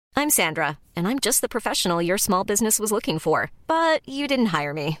I'm Sandra, and I'm just the professional your small business was looking for. But you didn't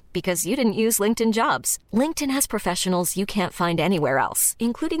hire me because you didn't use LinkedIn Jobs. LinkedIn has professionals you can't find anywhere else,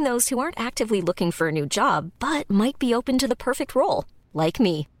 including those who aren't actively looking for a new job, but might be open to the perfect role, like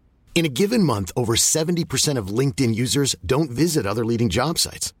me. In a given month, over 70% of LinkedIn users don't visit other leading job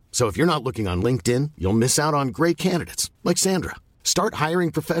sites. So if you're not looking on LinkedIn, you'll miss out on great candidates like Sandra. Start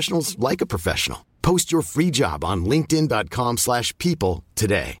hiring professionals like a professional. Post your free job on linkedin.com/people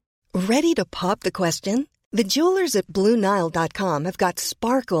today. Ready to pop the question? The jewelers at BlueNile.com have got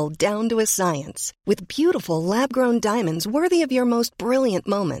sparkle down to a science with beautiful lab-grown diamonds worthy of your most brilliant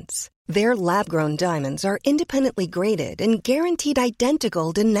moments. Their lab-grown diamonds are independently graded and guaranteed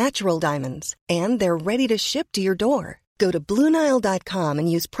identical to natural diamonds, and they're ready to ship to your door. Go to BlueNile.com and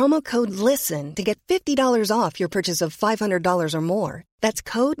use promo code LISTEN to get $50 off your purchase of $500 or more. That's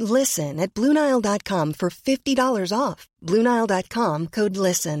code LISTEN at BlueNile.com for $50 off. BlueNile.com, code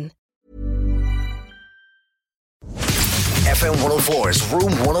LISTEN. FM 104's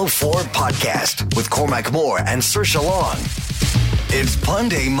Room 104 podcast with Cormac Moore and Saoirse Long. It's Pun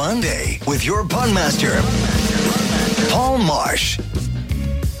Day Monday with your pun master, Paul Marsh.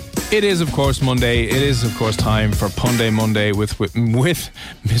 It is, of course, Monday. It is, of course, time for Pun Day Monday with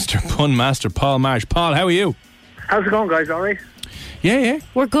Mr. Pun Master, Paul Marsh. Paul, how are you? How's it going, guys? All right? Yeah.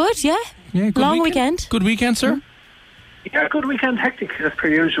 We're good, yeah. Good Long weekend. Good weekend, sir? Yeah, good weekend. Hectic, as per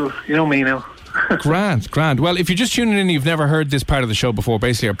usual. You know me now. Grand. Well, if you're just tuning in and you've never heard this part of the show before,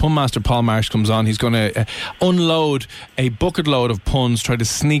 basically our pun master Paul Marsh comes on. He's going to unload a bucket load of puns, try to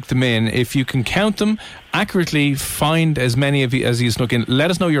sneak them in. If you can count them accurately, find as many of you as you snuck in,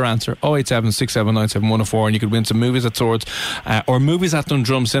 let us know your answer. 087 6797 104, and you could win some Movies at Swords or Movies at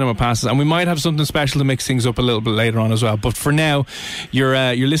Dundrum cinema passes, and we might have something special to mix things up a little bit later on as well. But for now,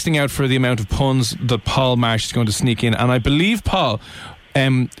 you're listening out for the amount of puns that Paul Marsh is going to sneak in. And I believe, Paul,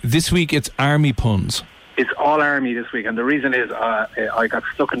 this week it's army puns. It's all army this week, and the reason is I got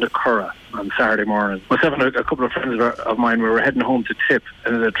stuck in the Curragh on Saturday morning. Myself and a couple of friends of mine, we were heading home to Tip,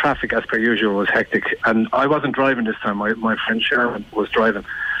 and the traffic, as per usual, was hectic. And I wasn't driving this time. My friend Sherman was driving,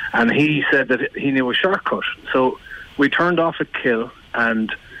 and he said that he knew a shortcut. So we turned off at Kill,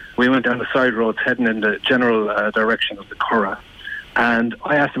 and we went down the side roads heading in the general direction of the Curragh. And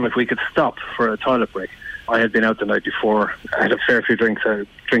I asked him if we could stop for a toilet break. I had been out the night before. I had a fair few drinks,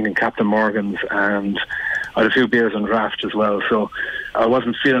 drinking Captain Morgan's, and I had a few beers on draft as well, so I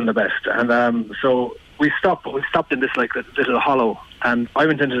wasn't feeling the best. And so we stopped, but we stopped in this like little hollow, and I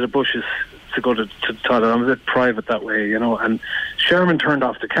went into the bushes to go to the toilet. I'm a bit private that way, you know, and Sherman turned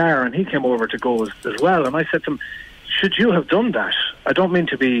off the car, and he came over to go as well, and I said to him, should you have done that? I don't mean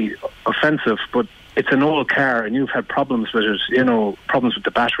to be offensive, but it's an old car, and you've had problems with it, you know, problems with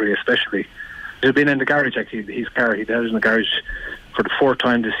the battery especially. It had been in the garage, actually, his car. He'd had it in the garage for the fourth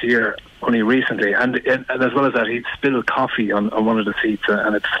time this year, only recently. And as well as that, he'd spilled coffee on one of the seats,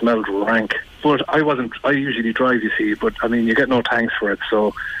 and it smelled rank. But I usually drive, you see, but I mean, you get no thanks for it.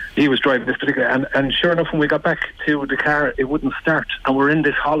 So he was driving this particular, and sure enough, when we got back to the car, it wouldn't start. And we're in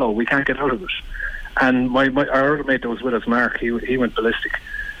this hollow, we can't get out of it. And our other mate that was with us, Mark, he went ballistic.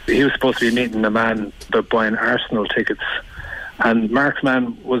 He was supposed to be meeting a man about buying Arsenal tickets. And Mark's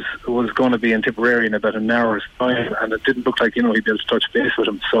man was going to be in Tipperary in about an hour's time, and it didn't look like, you know, he'd be able to touch base with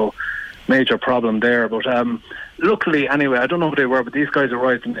him. So, major problem there. But luckily, anyway, I don't know who they were, but these guys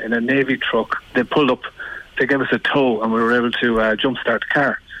arrived in a Navy truck. They pulled up, they gave us a tow, and we were able to jump-start the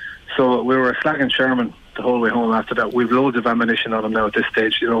car. So we were slagging Sherman the whole way home after that. We've loads of ammunition on him now at this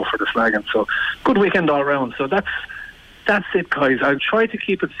stage, you know, for the slagging. So, good weekend all round. So that's it, guys. I'll try to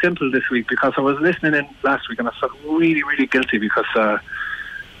keep it simple this week because I was listening in last week and I felt really, really guilty because...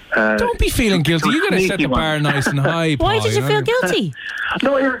 don't be feeling guilty. You got to set the bar nice and high, Paul. Why did you feel guilty?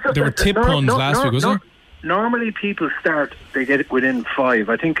 There were tip puns last week, wasn't there? Normally people start, they get it within 5.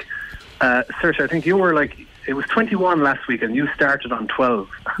 I think, Saoirse, I think you were like... It was 21 last week and you started on 12.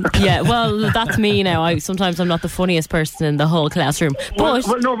 Yeah, well, that's me now. Sometimes I'm not the funniest person in the whole classroom. But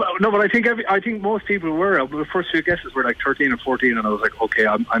but I think most people were. The first few guesses were like 13 and 14, and I was like, okay,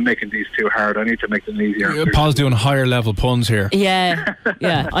 I'm making these too hard. I need to make them easier. Yeah, Paul's doing higher level puns here. Yeah.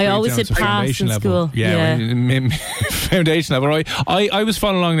 I always did pass in school. Yeah. Foundation level, right? I was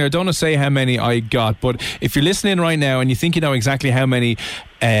following along there. I don't want to say how many I got, but if you're listening right now and you think you know exactly how many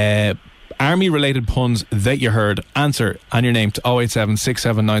army-related puns that you heard, answer and your name to 087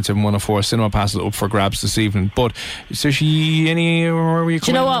 6797 104. Cinema passes up for grabs this evening. But is there any... Where were you? Do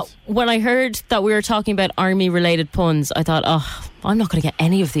you know what? when I heard that we were talking about army-related puns, I thought, I'm not going to get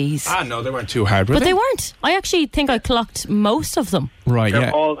any of these. No, they weren't too hard, were But they weren't. I actually think I clocked most of them. Right,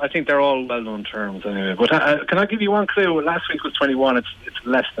 I think they're all well-known terms anyway. But can I give you one clue? Last week was 21. It's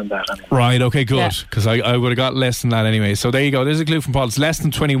less than that anyway. Right, okay, good. Yeah. Because I would have got less than that anyway. So there you go. There's a clue from Paul. It's less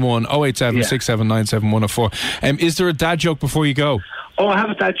than 21. 087 6797 104. Is there a dad joke before you go? Oh, I have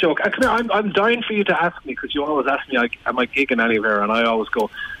a dad joke. Come here, I'm dying for you to ask me, because you always ask me, am I gigging anywhere? And I always go,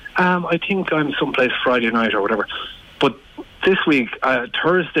 I think I'm someplace Friday night or whatever. But this week,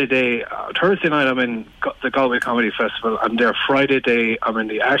 Thursday night, I'm in the Galway Comedy Festival. I'm there Friday day. I'm in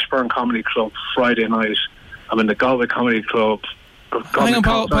the Ashbourne Comedy Club Friday night. I'm in the Galway Comedy Club. Hang on,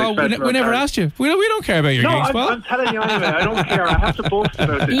 Paul, we never asked you. We don't care about your gigs, Paul. I'm telling you anyway. I don't care. I have to boast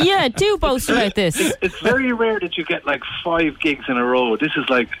about this. Yeah, do boast about this. It's very rare that you get like 5 gigs in a row. This is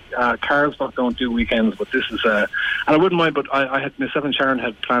like Carlsbad don't do weekends, but this is and I wouldn't mind. But I had Miss Evan Sharon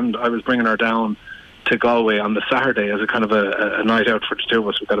had planned. I was bringing her down to Galway on the Saturday as a kind of a night out for the two of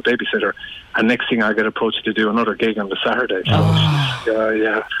us. We've got a babysitter, and next thing I get approached to do another gig on the Saturday. So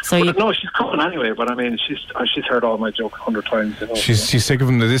yeah. So No, she's coming anyway. But I mean, she's heard all my jokes 100 times. You know, She's sick of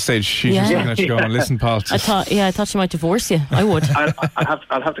them at this stage. She's just going to go and listen, Paul. I thought she might divorce you. I would.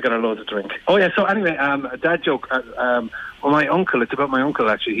 I'll have to get her loads of drink. Oh yeah. So anyway, a dad joke. Well, my uncle. It's about my uncle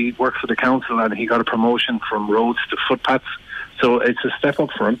actually. He works for the council and he got a promotion from roads to footpaths. So it's a step up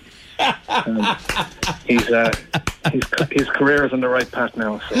for him. His career is on the right path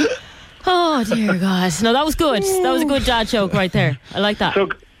now. So. Oh dear God! No, that was good. That was a good dad joke right there. I like that.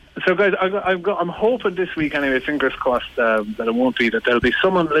 So guys, I'm hoping this week anyway. Fingers crossed that it won't be that there'll be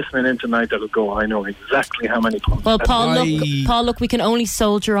someone listening in tonight that'll go, I know exactly how many puns. Well, Paul, look, we can only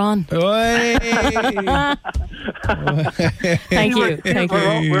soldier on. Thank you.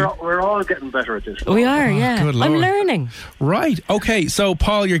 We're all getting better at this. We are, yeah. good Lord. I'm learning. Right, okay. So,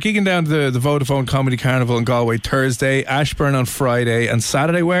 Paul, you're gigging down to the Vodafone Comedy Carnival in Galway Thursday, Ashbourne on Friday, and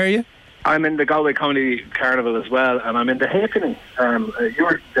Saturday, where are you? I'm in the Galway Comedy Carnival as well, and I'm in the Halfpenny. You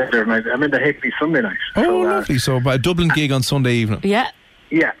were there, and I'm in the Halfpenny Sunday night. Oh, so, lovely. So, a Dublin gig on Sunday evening. Yeah.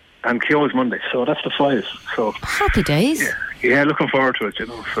 Yeah, and Keogh's Monday. So that's the 5. So happy days. Yeah, looking forward to it, you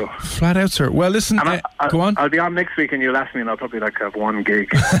know. So flat out, sir. Well, listen, go on. I'll be on next week, and you'll ask me, and I'll probably have one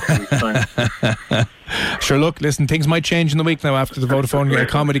gig. Sure, look, listen, things might change in the week now after the Vodafone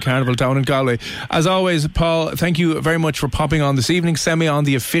Comedy Carnival down in Galway. As always, Paul, thank you very much for popping on this evening. Send me on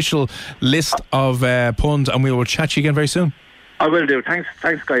the official list of puns, and we will chat to you again very soon. I will do. Thanks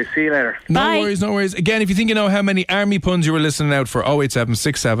guys. See you later. Bye. No worries. Again, if you think you know how many army puns you were listening out for, 087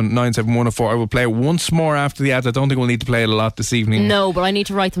 67 97 104, I will play it once more after the ads. I don't think we'll need to play it a lot this evening. No, but I need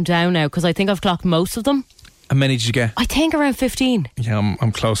to write them down now, because I think I've clocked most of them. How many did you get? I think around 15. Yeah,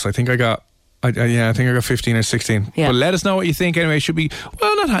 I'm close. I think I got 15 or 16. Yeah. But let us know what you think anyway. It should be,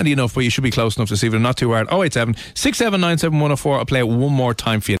 well, not handy enough, but you should be close enough this evening. Not too hard. 087 67 97 104. I'll play it one more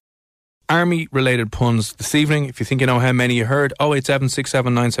time for you. Army related puns this evening. If you think you know how many you heard, 087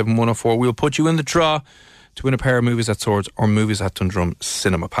 67 97 104. We'll put you in the draw to win a pair of Movies at Swords or Movies at Dundrum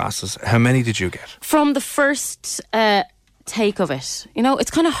cinema passes. How many did you get? From the first take of it, you know,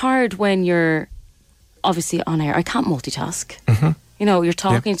 it's kind of hard when you're obviously on air. I can't multitask. Mm-hmm. You know, you're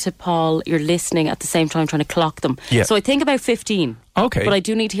talking to Paul, you're listening at the same time trying to clock them. Yeah. So I think about 15. Okay. But I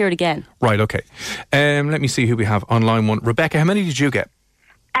do need to hear it again. Right, okay. Let me see who we have on line one. Rebecca, how many did you get?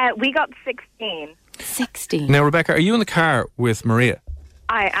 We got 16. 16. Now, Rebecca, are you in the car with Maria?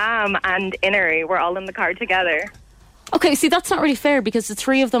 I am, and Innery. We're all in the car together. Okay, see, that's not really fair, because the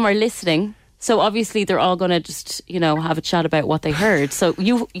 3 of them are listening. So obviously they're all going to just, you know, have a chat about what they heard. So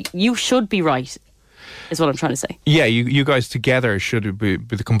you should be right, is what I'm trying to say. Yeah, you guys together should be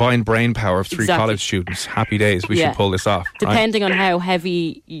the combined brain power of 3 college students. Happy days. We should pull this off. Depending on how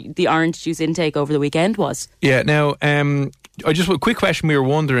heavy the orange juice intake over the weekend was. Yeah, now, a quick question we were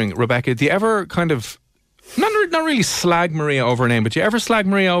wondering, Rebecca, do you ever kind of, not really slag Maria over her name, but do you ever slag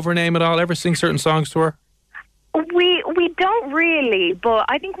Maria over her name at all? Ever sing certain songs to her? We don't really, but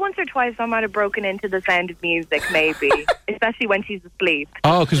I think once or twice I might have broken into The Sound of Music, maybe, especially when she's asleep.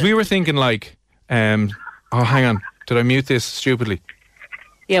 Oh, because we were thinking like, hang on, did I mute this stupidly?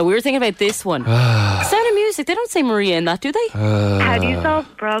 Yeah, we were thinking about this one. Sound of Music, they don't say Maria in that, do they? How do you solve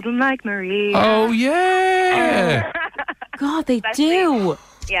a problem like Maria? Oh, yeah. God, they do.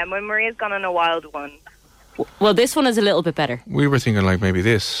 Yeah, when Maria's gone on a wild one. Well, this one is a little bit better. We were thinking like maybe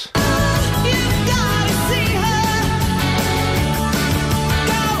this.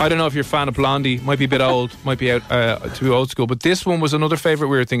 I don't know if you're a fan of Blondie. Might be a bit old. Might be out too old school. But this one was another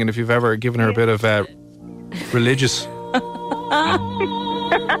favourite we were thinking, if you've ever given her a bit of religious.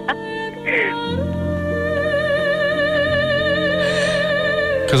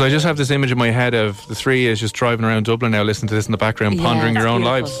 Because I just have this image in my head of the three is just driving around Dublin now, listening to this in the background, Yeah, pondering it's your own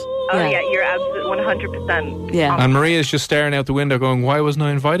beautiful. lives. Oh yeah, you're absolutely 100%. Yeah. And Maria's just staring out the window going, why wasn't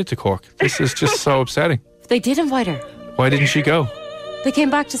I invited to Cork? This is just so upsetting. They did invite her. Why didn't she go? They came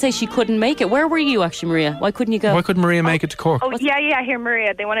back to say she couldn't make it. Where were you actually, Maria? Why couldn't you go? Why couldn't Maria make it to Cork? Oh yeah, here,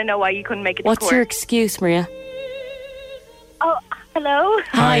 Maria. They want to know why you couldn't make it to What's court. your excuse, Maria? Oh, hello.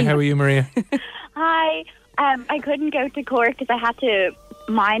 Hi, how are you, Maria? Hi. I couldn't go to court because I had to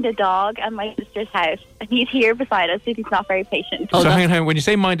mind a dog at my sister's house. And he's here beside us, so he's not very patient. Oh, so that's- hang on, when you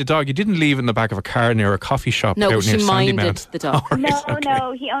say mind a dog, you didn't leave it in the back of a car near a coffee shop No, out she near minded Sandymount. the dog. Oh, right, okay.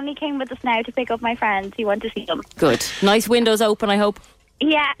 No, he only came with us now to pick up my friends. He wanted to see them. Good. Nice windows open, I hope.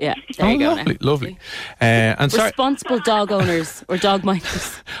 Yeah. Yeah. There you go. Lovely, now. lovely. And sorry, Responsible dog owners or dog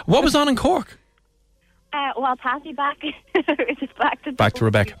minders. what was on in Cork? Well, pass me back. Just back to Back to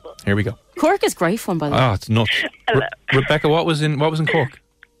Rebecca. Here we go. Cork is great fun, by the way. Oh, it's nuts. Rebecca, what was in Cork?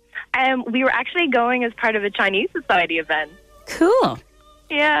 We were actually going as part of a Chinese Society event. Cool.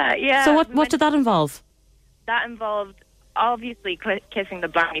 Yeah. So We what went- did that involve? That involved obviously kissing the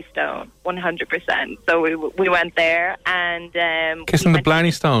Blarney Stone, 100%. So we went there and Kissing we the went-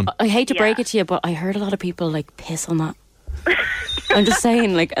 Blarney Stone. I hate to break Yeah. it to you, but I heard a lot of people like piss on that. I'm just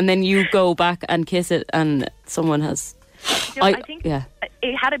saying, like, and then you go back and kiss it, and someone has. I think yeah.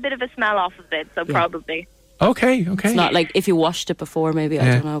 it had a bit of a smell off of it, so probably. Okay. It's not like if you washed it before, maybe I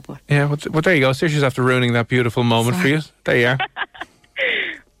Yeah. don't know, but Yeah, well, there you go. Seriously, after ruining that beautiful moment for you. There you are.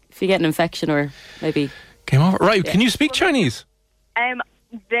 if you get an infection or maybe Came over. Right, can you speak Chinese?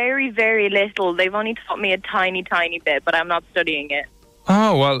 Very, very little. They've only taught me a tiny, tiny bit, but I'm not studying it.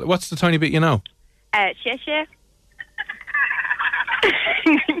 Oh, well, what's the tiny bit you know? 谢谢.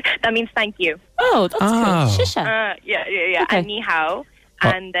 That means thank you. oh, that's Oh. cool. Shisha. Yeah. Okay. And ni hao.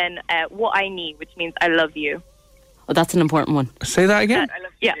 And then what I need, which means I love you. Oh, that's an important one. Say that again.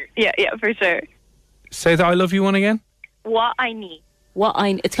 Yeah, for sure. Say the I love you one again. What I need.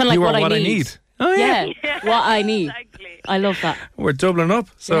 It's kind of like You are what what I I need. need. Oh, yeah. Yeah, what I need. Exactly. I love that. We're doubling up.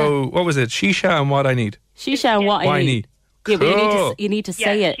 So, what was it? Shisha and what I need. Shisha and what I need. Yeah, but Cool. you need to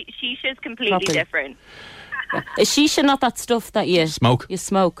say it. Shisha's completely properly. different. Is shisha not that stuff that you Smoke. You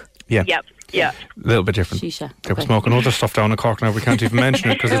smoke. Yeah. Yep. Yeah. A little bit different. Shisha. They were Okay. smoking other stuff down in Cork now. We can't even mention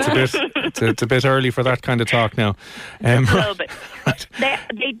it because it's a bit early for that kind of talk now. A little bit. Right.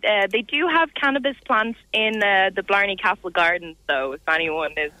 They do have cannabis plants in the Blarney Castle Gardens, though. If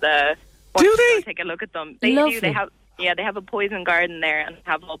anyone is wants Do to they? go take a look at them, they Lovely. do. They have a poison garden there and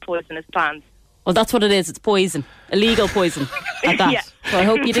have all poisonous plants. Well, that's what it is. It's poison. Illegal poison at that. Yeah. So I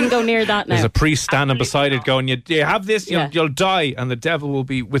hope you didn't go near that There's now. a priest standing beside Absolutely it not. going, you have this, Yeah. you'll die, and the devil will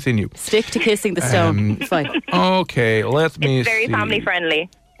be within you. Stick to kissing the stone. It's fine. Okay, let me It's very see. family friendly.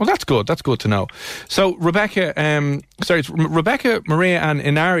 Well, that's good. That's good to know. So, Rebecca, it's Rebecca, Maria, and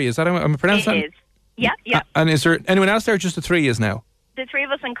Inari. Is that how I'm pronouncing It is. Yeah. And is there anyone else there? Or just the three is now. The three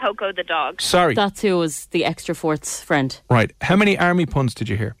of us and Coco the dog. Sorry. That's who was the extra fourth's friend. Right. How many army puns did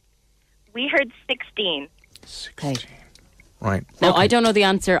you hear? We heard 16. Okay. Right. Now, Okay. I don't know the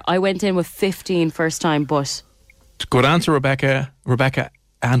answer. I went in with 15 first time, but Good answer, Rebecca. Rebecca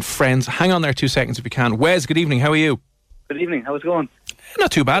and friends. Hang on there 2 seconds if you can. Wes, good evening. How are you? Good evening. How's it going?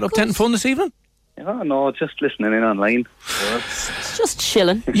 Not too bad. Up tent and fun this evening? Oh, no, just listening in online. it's just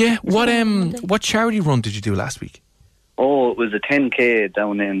chilling. Yeah. What charity run did you do last week? Oh, it was a 10K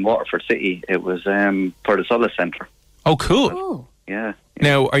down in Waterford City. It was for the Solace Centre. Oh, cool. Oh. Yeah.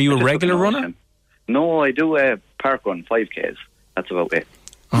 Now, are you a Just regular looking runner? at it. No, I do a park run, 5Ks. That's about it.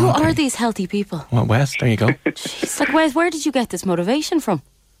 Who are these healthy people? Well, Wes, there you go. It's like, where did you get this motivation from?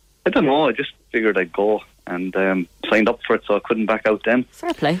 I don't know. I just figured I'd go and signed up for it, so I couldn't back out then.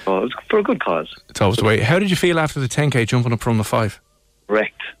 Fair play. So it was for a good cause. It's always the way. How did you feel after the 10K jumping up from the 5?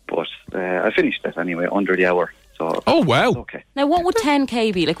 Wrecked, but I finished it anyway under the hour. So Oh, wow. it's okay. Now, what would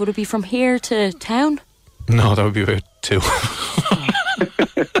 10k be? Like, would it be from here to town? No, that would be about 2.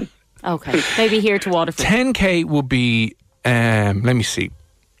 Okay, maybe here to Waterford. 10K would be, let me see.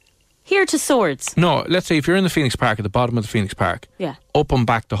 Here to Swords. No, let's say if you're in the Phoenix Park, at the bottom of the Phoenix Park, Yeah. up and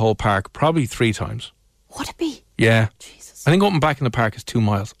back the whole park, probably 3 times. Would it be? Yeah. Jesus. I think up and back in the park is 2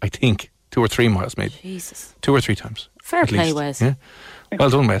 miles. I think 2 or 3 miles, maybe. Jesus. 2 or 3 times. Fair at play, least. Wes. Yeah. Well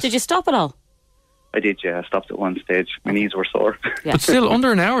done, Wes. Did you stop at all? I did, yeah. I stopped at one stage. My knees were sore. Yeah. But still,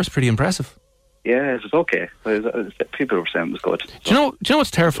 under an hour is pretty impressive. Yeah, it was okay. People were saying it was good. Do you know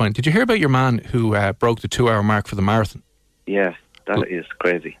what's terrifying? Did you hear about your man who broke the 2-hour mark for the marathon? Yeah, that is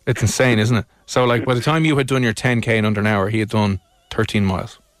crazy. It's insane, isn't it? So, like, by the time you had done your 10K in under an hour, he had done 13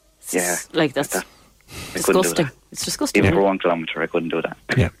 miles. Yeah. Like, that's I couldn't do disgusting. that. It's disgusting. Even for 1 kilometre, I couldn't do that.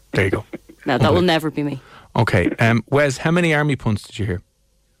 Yeah, there you go. No, that will never be me. Okay, Wes, how many army punts did you hear?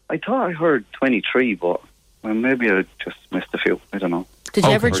 I thought I heard 23, but maybe I just missed a few. I don't know. Did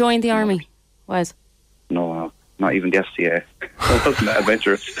you ever join the army? Wes? No, not even the FCA. I wasn't that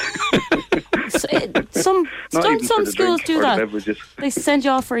adventurous. Some schools do that. Beverages. They send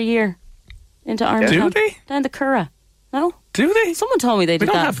you off for a year into army camp. Do they? Down the Curragh. No? Do they? Someone told me they did We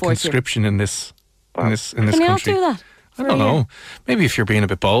don't that have for conscription in this country. Can you not do that? I don't know. Maybe if you're being a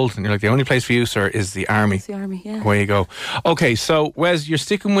bit bold and you're like, the only place for you, sir, is the army. It's the army, yeah. Away you go. Okay, so Wes, you're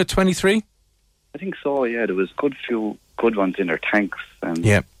sticking with 23? I think so, yeah. There was a few good ones in their tanks. And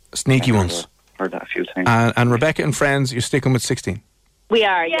yeah, sneaky ones. Heard that a few times. And Rebecca and friends, you're sticking with 16? We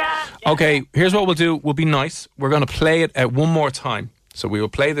are, yeah. Okay, here's what we'll do. We'll be nice. We're going to play it one more time. So we will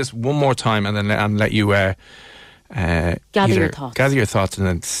play this one more time and then let you gather your thoughts and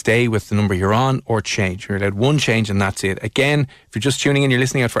then stay with the number you're on or change. You're allowed one change and that's it. Again, if you're just tuning in, you're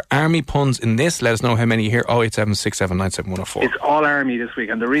listening out for army puns in this. Let us know how many you hear. 08767971004. It's all army this week,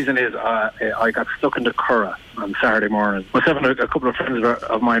 and the reason is I got stuck in the Curragh on Saturday morning. Myself and a couple of friends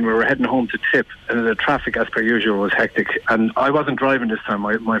of mine, we were heading home to Tip, and the traffic, as per usual, was hectic. And I wasn't driving this time.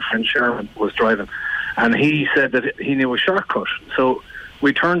 My friend Sherman was driving, and he said that he knew a shortcut. So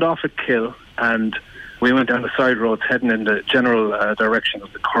we turned off at Kill and we went down the side roads heading in the general direction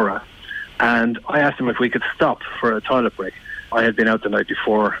of the Curragh. And I asked him if we could stop for a toilet break. I had been out the night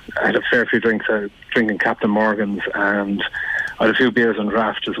before. I had a fair few drinks, drinking Captain Morgan's, and I had a few beers on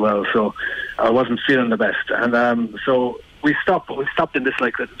draft as well. So I wasn't feeling the best. And so we stopped in this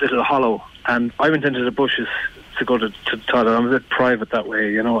like little hollow. And I went into the bushes to go to the toilet. I was a bit private that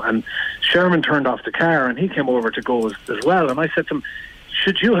way, you know. And Sherman turned off the car and he came over to go as well. And I said to him,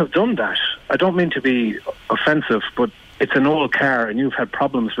 should you have done that? I don't mean to be offensive, but it's an old car and you've had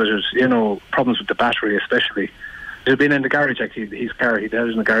problems with it, you know, problems with the battery especially. It had been in the garage, actually, his car. He'd had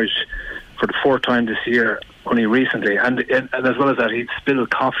it in the garage for the 4th time this year, only recently. And as well as that, he'd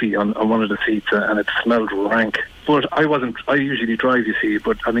spilled coffee on one of the seats and it smelled rank. But I usually drive, you see,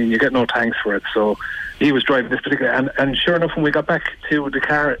 but I mean, you get no thanks for it. So he was driving this particular, and sure enough, when we got back to the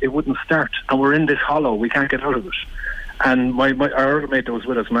car, it wouldn't start. And we're in this hollow, we can't get out of it. And our other mate that was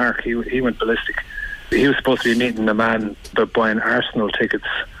with us, Mark, he went ballistic. He was supposed to be meeting a man that buying Arsenal tickets,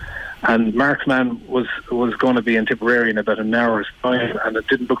 and Mark's man was going to be in Tipperary in about an hour's time, and it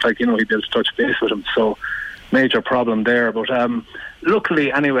didn't look like, you know, he'd be able to touch base with him. So major problem there. But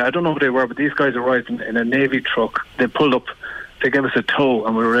luckily, anyway, I don't know who they were, but these guys arrived in a Navy truck. They pulled up, they gave us a tow,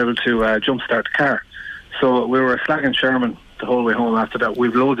 and we were able to jump-start the car. So we were slagging Sherman the whole way home after that.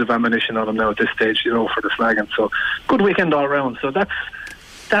 We've loads of ammunition on him now at this stage, you know, for the slagging. So good weekend all round. So that's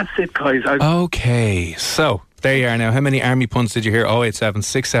it, guys. Okay, so there you are now. How many army puns did you hear?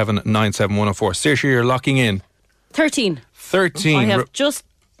 08767971004. Saoirse, you're locking in. 13. I have just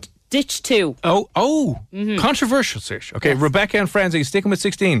ditched 2. Mm-hmm. Controversial, Saoirse. Okay, yes. Rebecca and friends, are you sticking with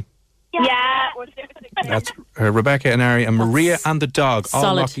 16? Yeah. That's Rebecca and Ari and Maria and the dog all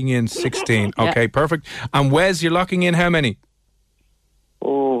solid. Locking in 16. Okay, perfect. And Wes, you're locking in how many?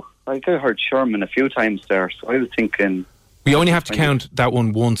 Oh, I heard Sherman a few times there, so I was thinking... We only have to count that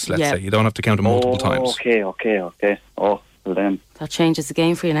one once, let's say. You don't have to count it multiple times. Okay. Oh, well then. That changes the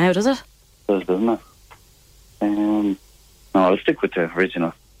game for you now, does it? Doesn't it? No, I'll stick with the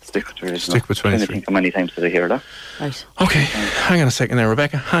original. Stick with 23. How many times did I hear that? Right. Okay, hang on a second there,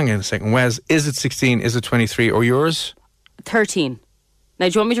 Rebecca. Hang on a second. Wes, is it 16, is it 23, or yours? 13. Now,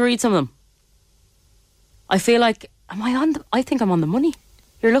 do you want me to read some of them? I feel like, I think I'm on the money.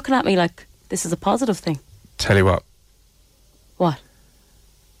 You're looking at me like this is a positive thing. Tell you what. What?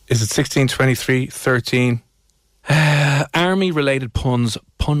 Is it 16, 23, 13? Army-related puns,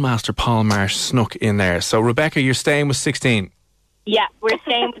 Pun Master Paul Marsh snuck in there. So, Rebecca, you're staying with 16. Yeah, we're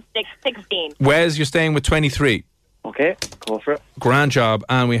staying with 16. Wes, you're staying with 23. Okay, go for it. Grand job.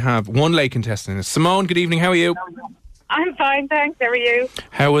 And we have one late contestant. Simone, good evening. How are you? I'm fine, thanks. How are you?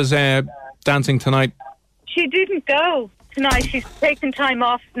 How was dancing tonight? She didn't go tonight. She's taking time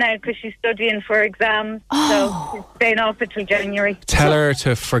off now because she's studying for exams. So she's staying off until January. Tell her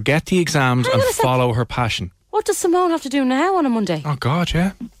to forget the exams and follow her passion. What does Simone have to do now on a Monday? Oh, God,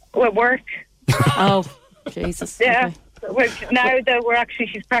 yeah. Well, work. Oh, Jesus. Yeah. Okay. Well, now that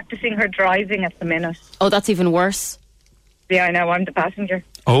she's practicing her driving at the minute. Oh, that's even worse. Yeah, I know. I'm the passenger.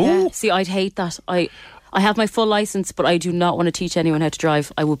 Oh. Yeah. See, I'd hate that. I have my full licence, but I do not want to teach anyone how to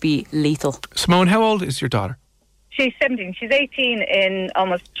drive. I would be lethal. Simone, how old is your daughter? She's 17. She's 18 in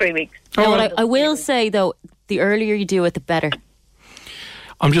almost 3 weeks. Oh, well, I will say, though, the earlier you do it, the better.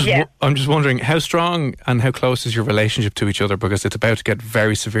 I'm just wondering, how strong and how close is your relationship to each other? Because it's about to get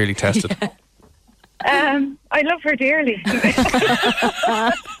very severely tested. I love her dearly.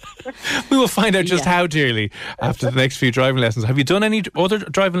 We will find out just how dearly after the next few driving lessons. Have you done any other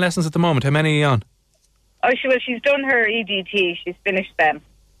driving lessons at the moment? How many are you on? Oh, she's done her EDT. She's finished them.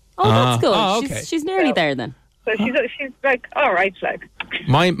 Oh, that's good. Oh, okay. She's nearly there then. So she's like, all right, like.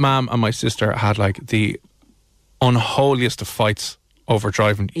 My mum and my sister had like the unholiest of fights over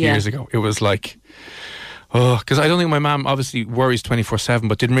driving years ago. It was like, because I don't think my mum obviously worries 24/7,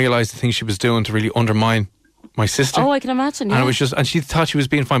 but didn't realise the things she was doing to really undermine my sister. Oh, I can imagine. And it was just, and she thought she was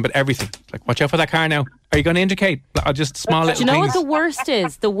being fine, but everything, like, watch out for that car now. Are you going to indicate? Just small little Do you know things. what the worst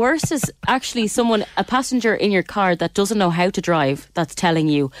is? The worst is actually a passenger in your car that doesn't know how to drive, that's telling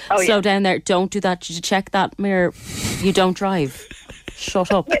you, slow down there, don't do that, did you check that mirror? You don't drive.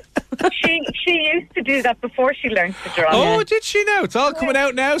 Shut up. She used to do that before she learned to drive. Oh, did she now? It's all coming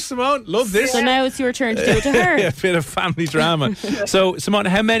out now, Simone. Love this. So now it's your turn to do it to her. A bit of family drama. So, Simone,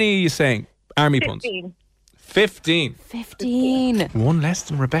 how many are you saying? Army puns? 15. 15. One less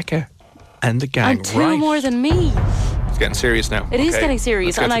than Rebecca and the gang. And two more than me. It's getting serious now. It is getting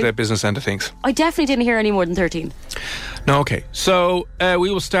serious. Let's get and to the business end of things. I definitely didn't hear any more than 13. No, okay. So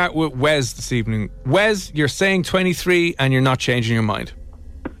we will start with Wes this evening. Wes, you're saying 23 and you're not changing your mind.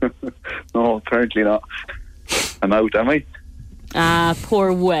 No, apparently not. I'm out, am I? Ah,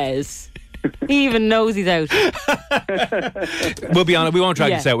 poor Wes. He even knows he's out. We'll be honest. We won't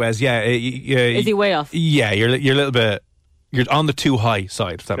drag this out, Wes. Yeah. Is he way off? Yeah, you're a little bit. You're on the too high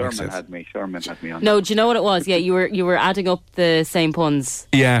side, if that makes sense. Sherman had me on. No, do you know what it was? Yeah, you were adding up the same puns.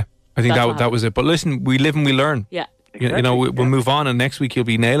 Yeah, I think That's that was it. But listen, we live and we learn. Yeah. You know, we'll move on, and next week you'll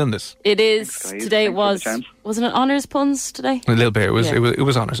be nailing this. It is. Today it wasn't it honours puns today? A little bit. It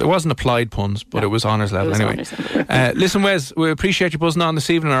was honours. It wasn't applied puns, but it was honours level anyway. Listen, Wes, we appreciate you buzzing on this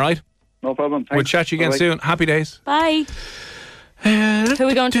evening. All right. No problem. Thanks. We'll chat to you again soon. Happy days. Bye. Who are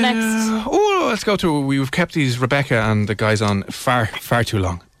we going to next? Oh, let's go to. We've kept these Rebecca and the guys on far too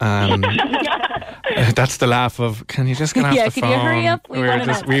long. That's the laugh of, can you just get off the phone? Can you hurry up?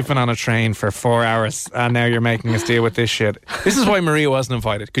 We've been on a train for 4 hours and now you're making us deal with this shit. This is why Maria wasn't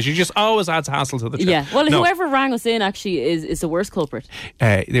invited, because she just always adds hassle to the trip. Yeah, well, whoever rang us in actually is the worst culprit.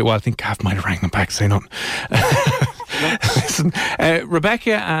 Well, I think Gav might have rang them back to say nothing. Listen,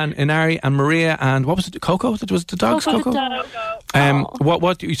 Rebecca and Inari and Maria and what was it? Coco? Was the dog's Coco?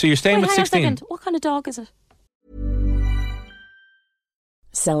 What? So you're staying with 16? What kind of dog is it?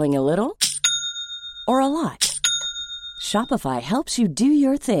 Selling a little or a lot? Shopify helps you do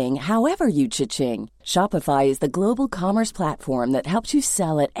your thing however you cha-ching. Shopify is the global commerce platform that helps you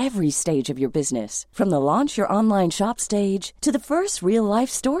sell at every stage of your business. From the launch your online shop stage to the first real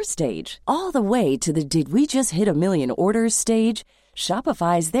life store stage, all the way to the did we just hit a million orders stage.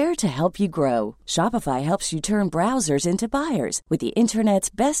 Shopify's there to help you grow. Shopify helps you turn browsers into buyers with the internet's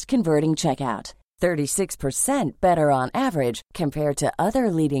best converting checkout. 36% better on average compared to other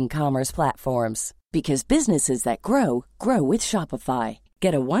leading commerce platforms. Because businesses that grow, grow with Shopify.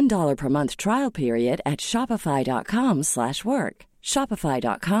 Get a $1 per month trial period at shopify.com/work.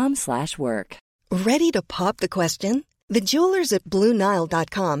 Shopify.com/work. Ready to pop the question? The jewelers at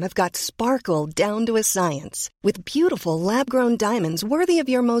BlueNile.com have got sparkle down to a science with beautiful lab-grown diamonds worthy of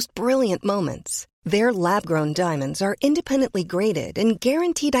your most brilliant moments. Their lab-grown diamonds are independently graded and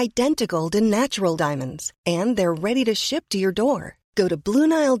guaranteed identical to natural diamonds. And they're ready to ship to your door. Go to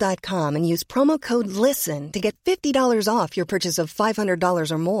BlueNile.com and use promo code LISTEN to get $50 off your purchase of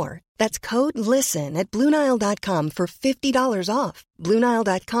 $500 or more. That's code LISTEN at BlueNile.com for $50 off.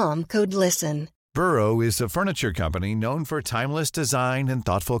 BlueNile.com, code LISTEN. Burrow is a furniture company known for timeless design and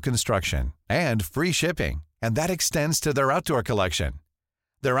thoughtful construction, and free shipping, and that extends to their outdoor collection.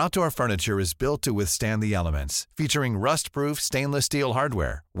 Their outdoor furniture is built to withstand the elements, featuring rust-proof stainless steel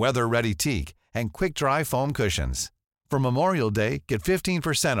hardware, weather-ready teak, and quick-dry foam cushions. For Memorial Day, get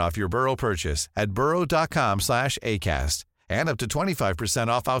 15% off your Burrow purchase at burrow.com/ACAST and up to 25%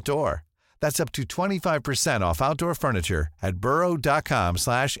 off outdoor. That's up to 25% off outdoor furniture at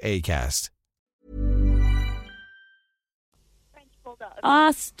burrow.com/ACAST.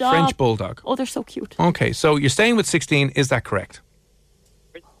 Stop. French Bulldog. Oh, they're so cute. Okay, so you're staying with 16. Is that correct?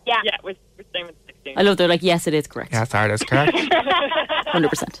 Yeah, we're staying with 16. I love they're like, yes, it is correct. Yeah, that's correct.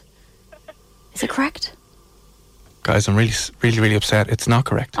 100%. Is it correct? Guys, I'm really upset. It's not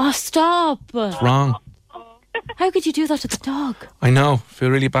correct. Oh, stop. It's wrong. How could you do that to the dog? I know. Feel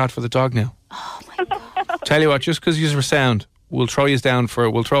really bad for the dog now. Oh, my God. Tell you what, just because you were sound, we'll throw you down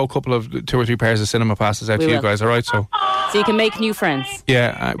we'll throw a couple of 2 or 3 pairs of cinema passes out to you guys, all right? So you can make new friends.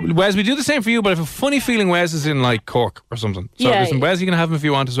 Yeah. Wes, we do the same for you, but I have a funny feeling Wes is in, like, Cork or something. So listen, Wes, you can have him if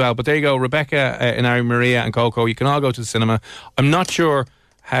you want as well. But there you go. Rebecca, Inari, Maria and Coco, you can all go to the cinema. I'm not sure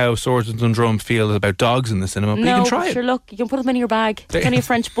how Swords and Dundrum feel about dogs in the cinema, but you can try it. Sure, look, you can put them in your bag. It's only a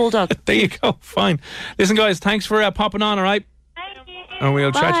French bulldog. There you go. Fine. Listen, guys, thanks for popping on, all right? And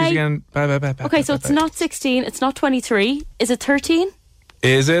we'll chat to you again. Bye. Okay, so it's not 16, it's not 23. Is it 13?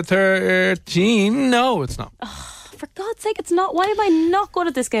 Is it 13? No, it's not. Oh, for God's sake, it's not. Why am I not good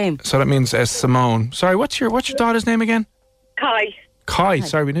at this game? So that means Simone. Sorry, what's your daughter's name again? Kai.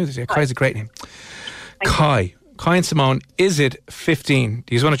 Sorry, we knew this. Yeah, Kai's a great name. Kai and Simone, is it 15?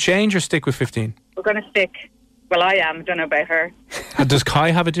 Do you want to change or stick with 15? We're going to stick. Well, I am. Don't know about her. Does Kai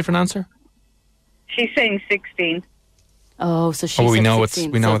have a different answer? She's saying 16. Oh, so she's. We know 16,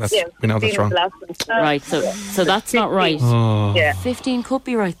 we know that's wrong. Right, so that's 15. Not right. Oh. Yeah. 15 could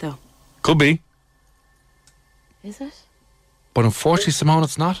be right though. Could be. Is it? But unfortunately, Simone,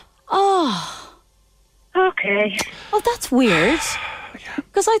 it's not. Oh. Okay. Oh, that's weird.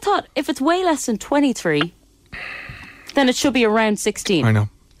 Because I thought if it's way less than 23, then it should be around 16. I know.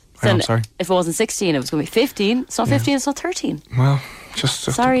 I'm sorry. If it wasn't 16, it was going to be 15. It's not 15, it's not 13. Well, just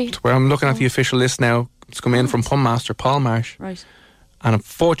sorry. Well, I'm looking at the official list now. It's come in from Pun Master Paul Marsh. Right. And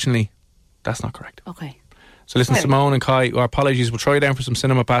unfortunately, that's not correct. Okay. So listen, Simone and Kai, our apologies, we'll try you down for some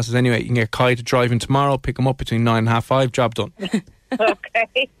cinema passes anyway. You can get Kai to drive in tomorrow, pick him up between 9 and half 5, job done.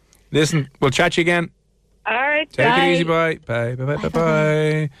 Okay. Listen, we'll chat you again. All right. Take it easy, bye.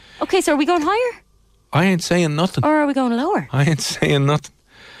 Bye. Okay, so are we going higher? I ain't saying nothing. Or are we going lower? I ain't saying nothing.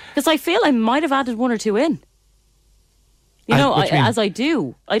 Because I feel I might have added 1 or 2 in. You know, as I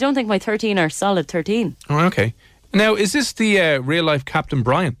do. I don't think my 13 are solid 13. Oh, okay. Now, is this the real life Captain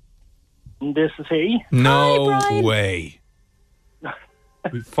Brian? This is he. No way.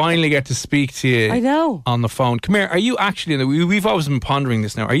 We finally get to speak to you. I know. On the phone. Come here. Are you actually? We've always been pondering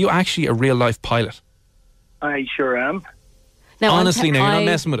this now. Are you actually a real life pilot? I sure am. Now, honestly, now you're not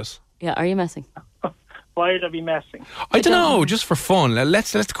messing with us. Yeah, are you messing? Why would I be messing? I don't know. Just for fun.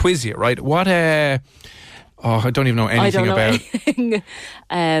 Let's quiz you, right? What? I don't even know anything about.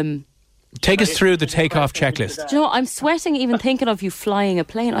 Anything. Take us through the takeoff checklist. Do you know, I'm sweating even thinking of you flying a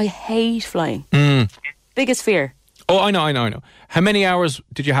plane. I hate flying. Biggest fear. Oh, I know. How many hours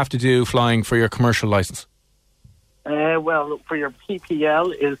did you have to do flying for your commercial license? Well, for your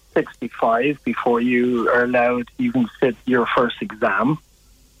PPL is 65 before you are allowed to even sit your first exam.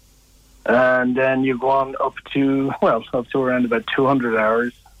 And then you go on up to around about 200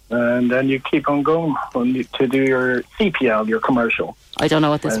 hours. And then you keep on going to do your CPL, your commercial. I don't know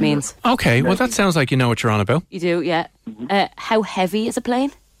what this means. Okay, well, that sounds like you know what you're on about. You do, yeah. How heavy is a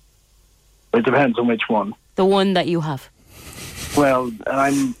plane? It depends on which one. The one that you have. Well,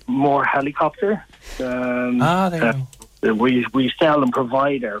 I'm more helicopter. There you go. We sell and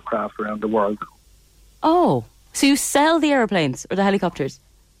provide aircraft around the world. Oh, so you sell the airplanes or the helicopters?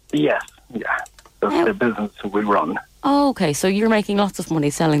 Yes, yeah. That's the business we run. Oh, okay, so you're making lots of money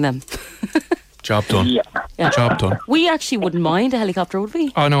selling them. Job done. Yeah. Job done. We actually wouldn't mind a helicopter, would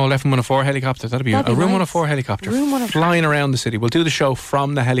we? Oh, no, a Leffen 104 helicopter. That'd be a Room 104 helicopter. Room 104. Flying around the city. We'll do the show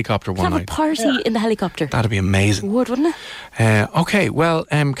from the helicopter one have night. A party in the helicopter. That'd be amazing. Wouldn't it? Okay, well,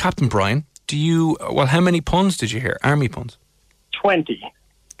 Captain Brian, how many puns did you hear? Army puns? 20.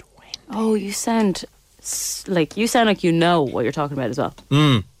 Oh, you sound like you know what you're talking about as well.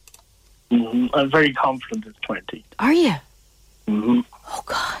 I'm very confident it's 20. Are you? Mm-hmm. Oh,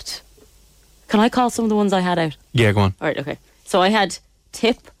 God. Can I call some of the ones I had out? Yeah, go on. All right, okay. So I had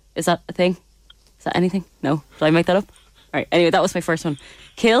tip. Is that a thing? Is that anything? No? Did I make that up? All right, anyway, that was my first one.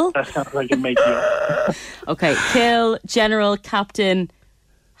 Kill. That sounds like it made you up. Okay, kill, general, captain,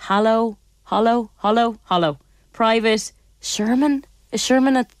 hollow. Private, Sherman. Is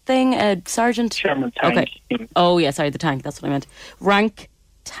Sherman a thing? Sergeant? Sherman tank. Okay. Oh, yeah, sorry, the tank. That's what I meant. Rank,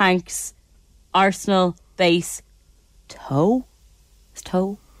 tanks, arsenal, base, tow. Is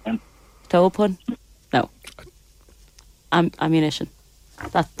tow? Tow a pun? No. Ammunition.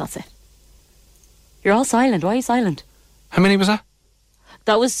 That's it. You're all silent. Why are you silent? How many was that?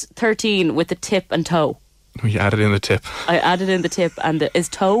 That was 13 with the tip and toe. You added in the tip. I added in the tip and is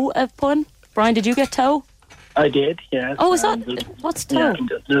toe a pun? Brian, did you get toe? I did, yes. Oh, is that? What's toe?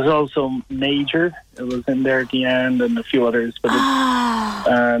 Yeah, there's also major. It was in there at the end and a few others. But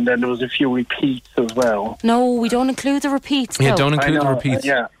and then there was a few repeats as well. No, we don't include the repeats. Yeah, don't include the repeats.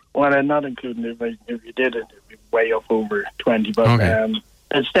 Yeah, well, I'm not including it. If you did it, it'd be way up over 20. But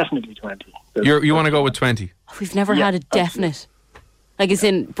it's definitely 20. You want to go with 20? Oh, we've never had a definite. Like, as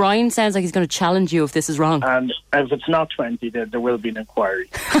in, Brian sounds like he's going to challenge you if this is wrong. And if it's not 20, then there will be an inquiry.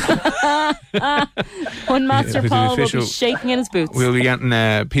 One Master Paul will be shaking in his boots. We'll be getting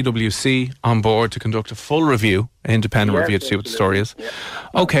PwC on board to conduct a full review, independent review to see what the story is. Yeah.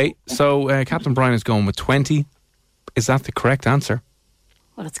 Okay, so Captain Brian is going with 20. Is that the correct answer?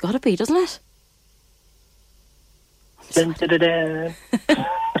 Well, it's got to be, doesn't it? Dun-dun-dun-dun.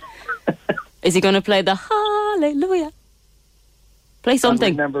 Is he going to play the Hallelujah? Play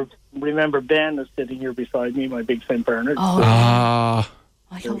something. Remember Ben is sitting here beside me, my big St. Bernard. Oh, Ah.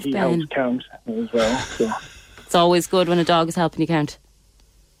 I So love he Ben. helps count as well. So It's always good when a dog is helping you count.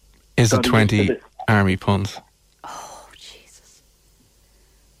 Is it Gotta 20 get army puns? Oh, Jesus.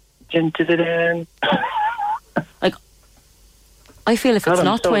 Dun-dun-dun-dun. Like, I feel if God, it's I'm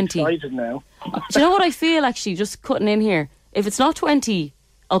not so 20... excited now. Do you know what I feel, actually, just cutting in here? If it's not 20,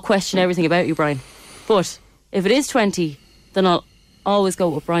 I'll question everything about you, Brian. But if it is 20, then I'll always go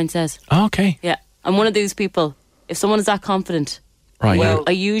with what Brian says. Okay. Yeah. I'm one of these people. If someone is that confident, Right. Well-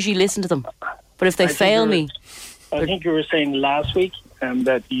 I usually listen to them. But if they I think fail you're- me... I think you were saying last week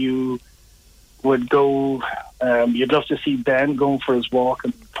that you would go. You'd love to see Ben going for his walk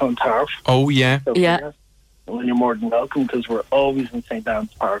in Clontarf. Oh, yeah. So, Yeah. Well, you're more than welcome because we're always in St.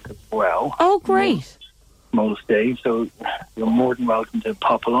 Anne's Park as well. Oh, great. Most days, so you're more than welcome to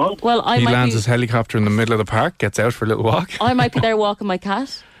pop along. Well, I He might lands be... his helicopter in the middle of the park, gets out for a little walk. I might be there walking my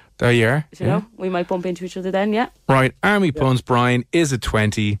cat. There you are. You know, we might bump into each other then, yeah. Right, army puns, Brian, is it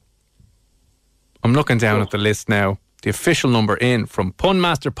 20? I'm looking down at the list now. The official number in from Pun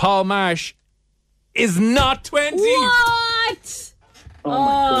Master Paul Marsh is not 20. What?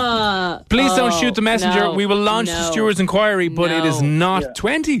 Oh, Please don't shoot the messenger. no, We will launch the no, steward's inquiry, but it is no. not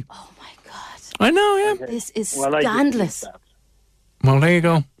 20. Oh, my God. I know, yeah. This is Well, I scandalous. dispute Well, there you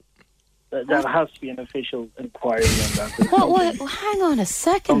go. that has to be an official inquiry on that. There's What? Hang on a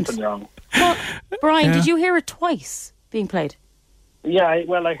second. something wrong. What? Brian, Yeah. did you hear it twice being played? Yeah,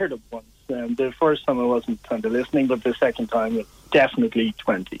 I heard it once. The first time I wasn't kind of listening, but the second time it's definitely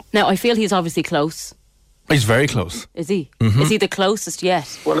 20. Now, I feel he's obviously close. He's very close. Is he? Mm-hmm. Is he the closest yet?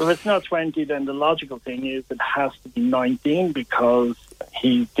 Well, if it's not 20, then the logical thing is it has to be 19 because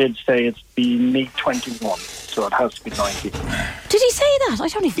he did say it's the Meet 21, so it has to be 19. Did he say that? I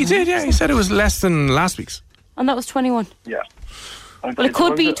don't even He did, yeah. He said it was less than last week's. And that was 21. Yeah. Well, it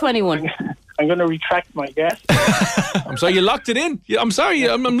could be 21. I'm going to retract my guess. I'm sorry, you locked it in. I'm sorry,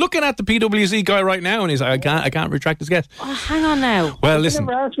 I'm looking at the PwC guy right now, and he's like, I can't retract his guess. Oh, hang on now. Well, You listen.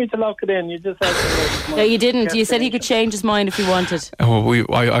 never asked me to lock it in. You just asked me. No, you didn't. You said he could change his mind if he wanted.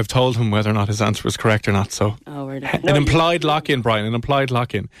 I've told him whether or not his answer was correct or not. So Oh, right. an implied lock-in, Brian. An implied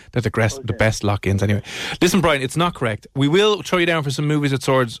lock-in. They're the best lock-ins anyway. Listen, Brian, it's not correct. We will throw you down for some movies at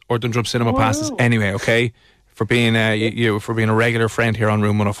Swords or Dundrum Cinema passes anyway. Okay, for being for being a regular friend here on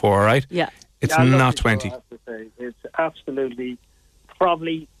Room 104. All right. Yeah. It's Yeah, I love not the show, 20. I have to say. It's absolutely,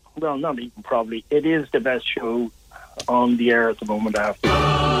 probably, well, not even probably, it is the best show on the air at the moment. I have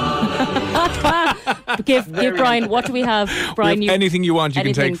to Give Brian, what do we have? Brian, We have anything you want, you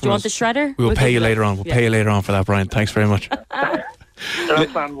anything. can take Do from you us. want the shredder? We'll pay give you that. later on. We'll Yeah. pay you later on for that, Brian. Thanks very much. That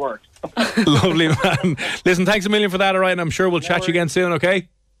plan worked. Lovely, man. Listen, thanks a million for that, all right? And I'm sure we'll chat you again soon, okay?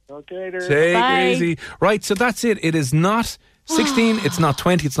 Okay, later. Take Bye. it easy. Right, so that's it. It is not 16, it's not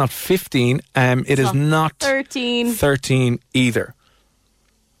 20, it's not 15. It is not 13. 13 either.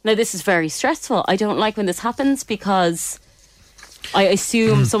 Now, this is very stressful. I don't like when this happens because I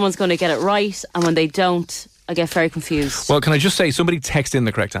assume someone's going to get it right, and when they don't, I get very confused. Well, can I just say, somebody texted in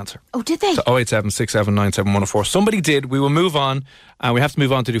the correct answer. Oh, did they? So 087-679-7104. Somebody did. We will move on. We have to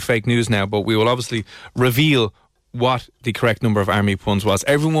move on to do fake news now, but we will obviously reveal what the correct number of army puns was.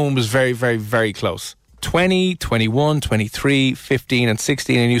 Everyone was very, very, very close. 20, 21, 23, 15 and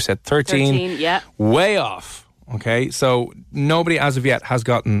 16, and you said 13. 13, yeah. Way off. Okay, so nobody as of yet has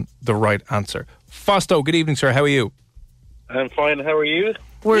gotten the right answer. Fausto, good evening, sir. How are you? I'm fine. How are you?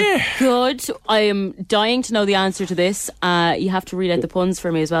 We're good. I am dying to know the answer to this. You have to read out the puns for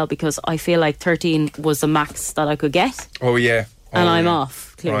me as well, because I feel like 13 was the max that I could get, Oh, yeah. and I'm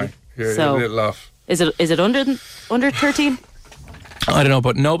off, clearly. Right, you're So- a little off. Is it under 13? I don't know,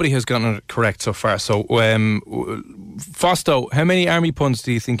 but nobody has gotten it correct so far. So, Fausto, how many army puns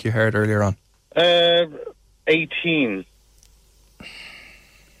do you think you heard earlier on? 18.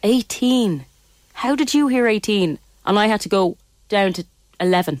 18. How did you hear 18? And I had to go down to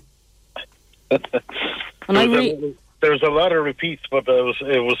 11. And There's a lot of repeats, but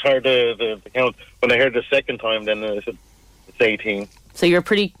it was hard to count. When I heard the second time, then it's 18. So you're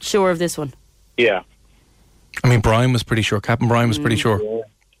pretty sure of this one? Yeah. I mean, Brian was pretty sure. Captain Brian was pretty sure.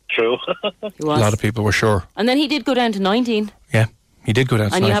 True. He was. A lot of people were sure. And then he did go down to 19. Yeah, he did go down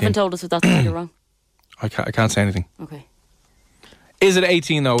to And 19. you haven't told us if that's right or wrong. I can't say anything. Okay. Is it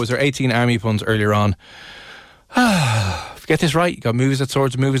 18 though? Was there 18 army puns earlier on? Get this right. You got movies at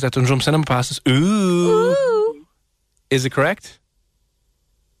Swords, movies at Dundrum Cinema passes. Ooh. Is it correct?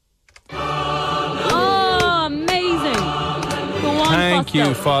 Oh, amazing. Go on, Thank Thank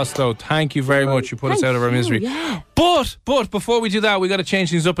you, Fausto. Thank you very much. You put us out of our misery. Yeah. But before we do that, we got to change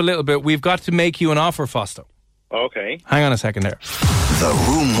things up a little bit. We've got to make you an offer, Fausto. Okay. Hang on a second there. The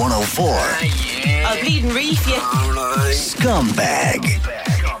Room 104 A bleeding reef, yeah. Scumbag.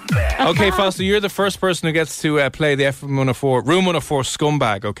 Okay, Fausto, you're the first person who gets to play the Room 104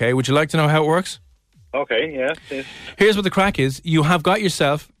 Scumbag, okay? Would you like to know how it works? Okay, yeah. Here's what the crack is. You have got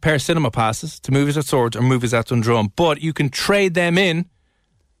yourself a pair of cinema passes to Movies at Swords or Movies at Dundrum, but you can trade them in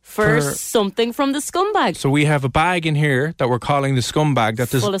for something from the Scumbag. So we have a bag in here that we're calling the Scumbag.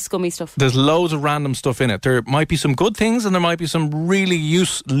 Full of scummy stuff. There's loads of random stuff in it. There might be some good things and there might be some really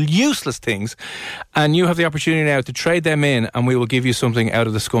useless things. And you have the opportunity now to trade them in and we will give you something out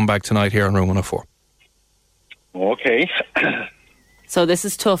of the Scumbag tonight here on Room 104. Okay. So this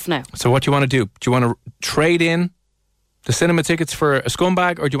is tough now. So what do you want to do? Do you want to trade in the cinema tickets for a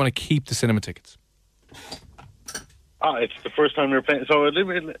Scumbag or do you want to keep the cinema tickets? It's the first time we're playing, so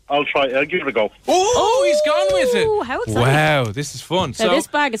I'll try. I'll give it a go. Oh, he's gone with it. How exciting. Wow, this is fun. Now, this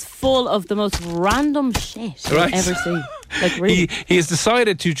bag is full of the most random shit I've ever seen. Like, really. He has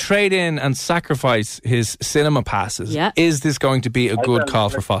decided to trade in and sacrifice his cinema passes. Yeah. Is this going to be a good call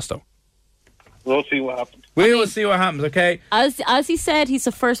for Fausto? We'll see what happens. We will see what happens, okay? As he said, he's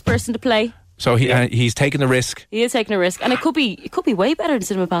the first person to play. So he's taking the risk. He is taking a risk. And it could be way better than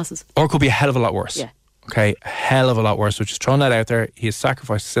cinema passes. Or it could be a hell of a lot worse. Yeah. Okay, a hell of a lot worse. So just throwing that out there, he has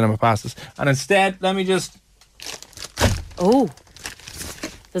sacrificed the cinema passes. And instead, let me just... Oh,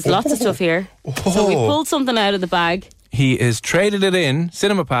 there's lots of stuff here. So we pulled something out of the bag. He has traded it in,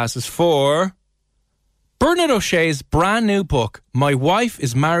 cinema passes, for Bernard O'Shea's brand new book, My Wife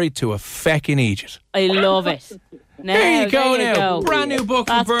is Married to a Feckin' Idiot. I love it. Now, there you go. Brand new book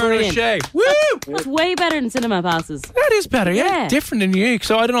from Bernard O'Shea. Woo! That's way better than cinema passes. That is better, yeah. Different and unique.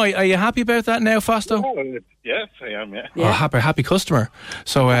 So I don't know, are you happy about that now, Fausto? Yes, I am, yeah. Oh, happy customer.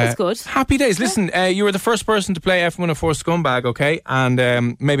 So that's good. Happy days. Listen, you were the first person to play F104 Scumbag, okay?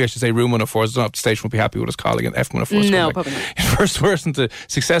 And maybe I should say Room 104. It's not the station will be happy with us calling it F104 Scumbag. No, probably not. First person to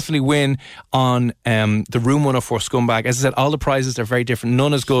successfully win on the Room 104 Scumbag. As I said, all the prizes are very different.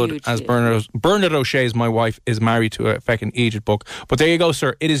 None as good as Bernard O'Shea's My Wife is Married to a Feckin' Idiot book. But there you go,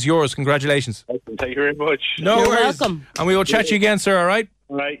 sir. It is yours. Congratulations. Thank you very much. No You're worries. welcome. And we will chat to you again, sir, all right?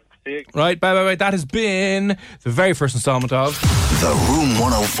 Right. See you. Right, bye. That has been the very first installment of The Room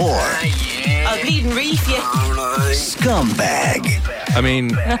 104 A bleeding reef, yeah. Scumbag. I mean,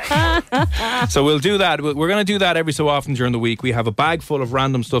 so we'll do that. We're going to do that every so often during the week. We have a bag full of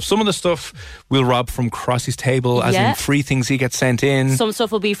random stuff. Some of the stuff we'll rob from Crossy's table, as in free things he gets sent in. Some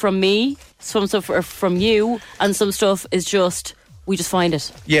stuff will be from me, some stuff are from you, and some stuff is just... we just find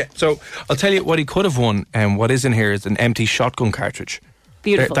it. Yeah, so I'll tell you what he could have won, and what is in here is an empty shotgun cartridge.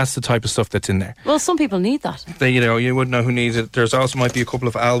 Beautiful. That's the type of stuff that's in there. Well, some people need that. You wouldn't know who needs it. There's also might be a couple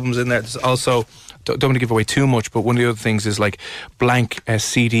of albums in there. There's also, don't want to give away too much, but one of the other things is like blank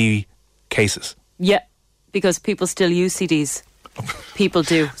CD cases. Yeah, because people still use CDs. People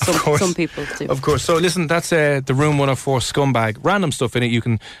do. Some people do. Of course. So listen, that's the Room 104 Scumbag. Random stuff in it. You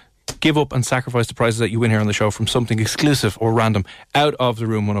can give up and sacrifice the prizes that you win here on the show from something exclusive or random out of the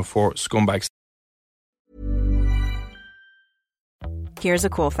Room 104 Scumbags. Here's a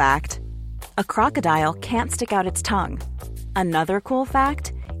cool fact. A crocodile can't stick out its tongue. Another cool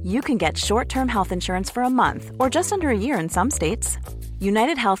fact, you can get short-term health insurance for a month or just under a year in some states.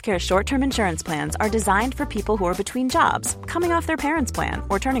 United Healthcare short-term insurance plans are designed for people who are between jobs, coming off their parents' plan,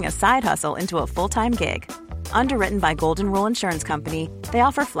 or turning a side hustle into a full-time gig. Underwritten by Golden Rule Insurance Company, they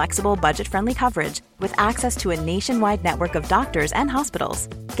offer flexible, budget-friendly coverage with access to a nationwide network of doctors and hospitals.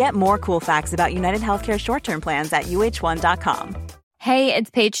 Get more cool facts about United Healthcare short-term plans at uh1.com. Hey, it's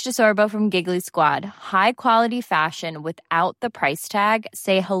Paige DeSorbo from Giggly Squad. High quality fashion without the price tag.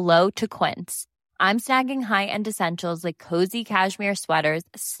 Say hello to Quince. I'm snagging high-end essentials like cozy cashmere sweaters,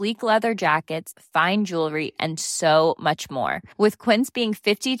 sleek leather jackets, fine jewelry, and so much more. With Quince being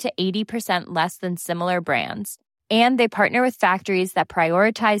 50 to 80% less than similar brands. And they partner with factories that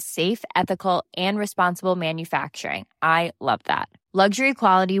prioritize safe, ethical, and responsible manufacturing. I love that. Luxury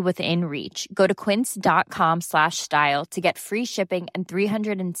quality within reach. Go to quince.com/style to get free shipping and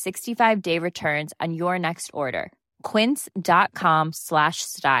 365-day returns on your next order.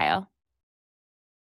 Quince.com/style.